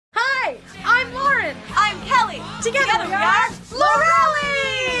Laurelly! Together we are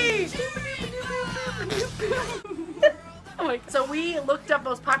Laurelly! So we looked up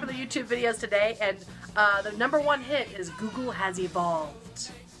most popular YouTube videos today, and the #1 hit is Google has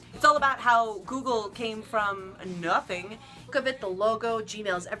evolved. It's all about how Google came from nothing. Look of it, the logo,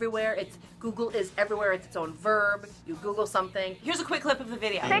 Gmail's everywhere. Google is everywhere. It's its own verb. You Google something. Here's a quick clip of the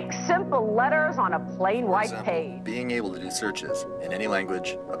video. 6 simple letters on a plain white page. Being able to do searches in any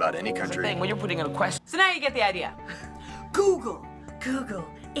language about any country. When you're putting in a question. So now you get the idea. Google. Google.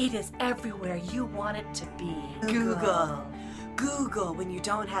 It is everywhere you want it to be. Google. Google when you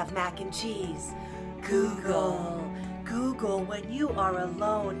don't have mac and cheese. Google. Google when you are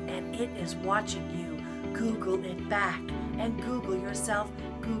alone and it is watching you. Google it back and Google yourself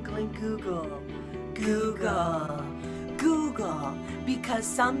Googling Google. Google. Google. Because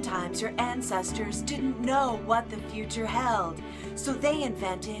sometimes your ancestors didn't know what the future held, so they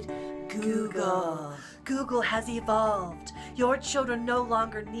invented Google. Google has evolved. Your children no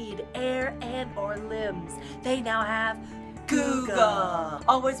longer need air and/or limbs. They now have Google.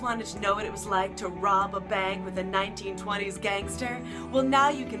 Always wanted to know what it was like to rob a bank with a 1920s gangster? Well, now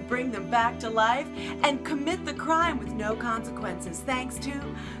you can bring them back to life and commit the crime with no consequences thanks to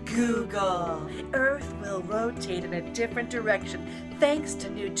Google. Earth will rotate in a different direction thanks to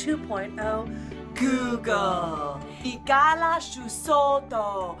new 2.0 Google. Igala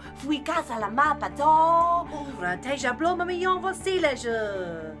shusoto. Fui casa la mapato. Ouvra teja bloma millon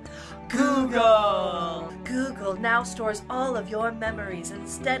vosileje. Google. Google now stores all of your memories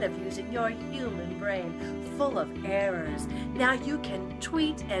instead of using your human brain full of errors. Now you can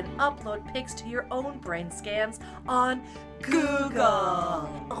tweet and upload pics to your own brain scans on Google.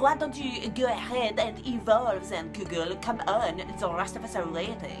 Why don't you go ahead and evolve then, Google? Come on, the rest of us are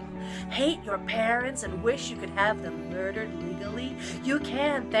waiting. Hate your parents and wish you could have them murdered legally? You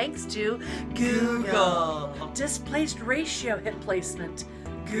can thanks to Google. Displaced ratio hit placement.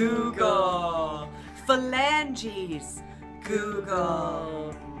 Google. Phalanges.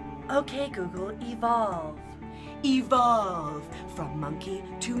 Google. Okay, Google, evolve. Evolve from monkey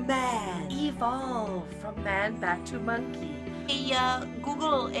to man. Evolve from man back to monkey. Hey,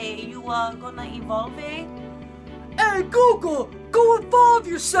 Google, you gonna evolve, eh? Hey, Google, go evolve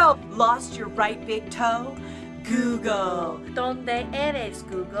yourself. Lost your right big toe? Google. Donde eres,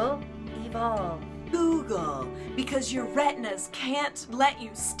 Google? Evolve. Google, because your retinas can't let you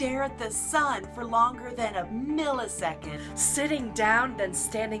stare at the sun for longer than a millisecond. Sitting down, then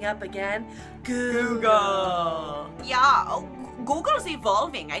standing up again. Google. Yeah, Google's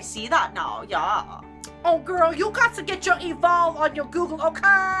evolving. I see that now, yeah. Oh, girl, you got to get your evolve on your Google,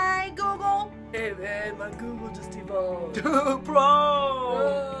 okay, Google? Hey, man, my Google just evolved. Bro!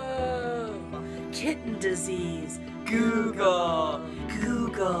 Kitten disease. Google.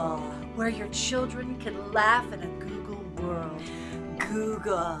 Google. Where your children can laugh in a Google world.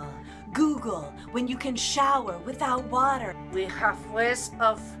 Google. Google, when you can shower without water. We have ways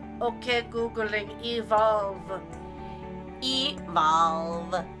of, okay, Googling, evolve.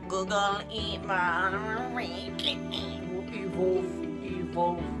 Evolve. Google evolve.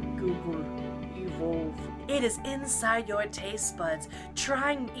 Evolve, Google, evolve. It is inside your taste buds,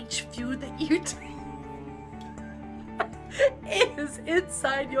 trying each food that you taste. It is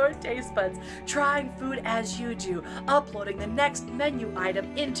inside your taste buds, trying food as you do, uploading the next menu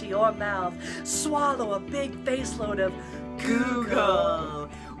item into your mouth. Swallow a big face load of Google.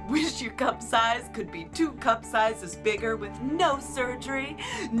 Wish your cup size could be 2 cup sizes bigger with no surgery,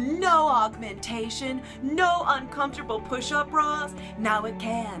 no augmentation, no uncomfortable push-up bras. Now it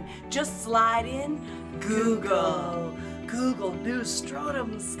can. Just slide in Google. Google new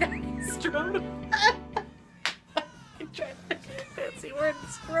scrotum. Scrotum. Trying to think of a fancy word,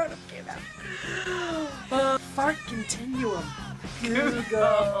 scrotum came out. Fart continuum.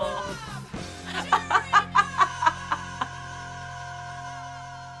 Google.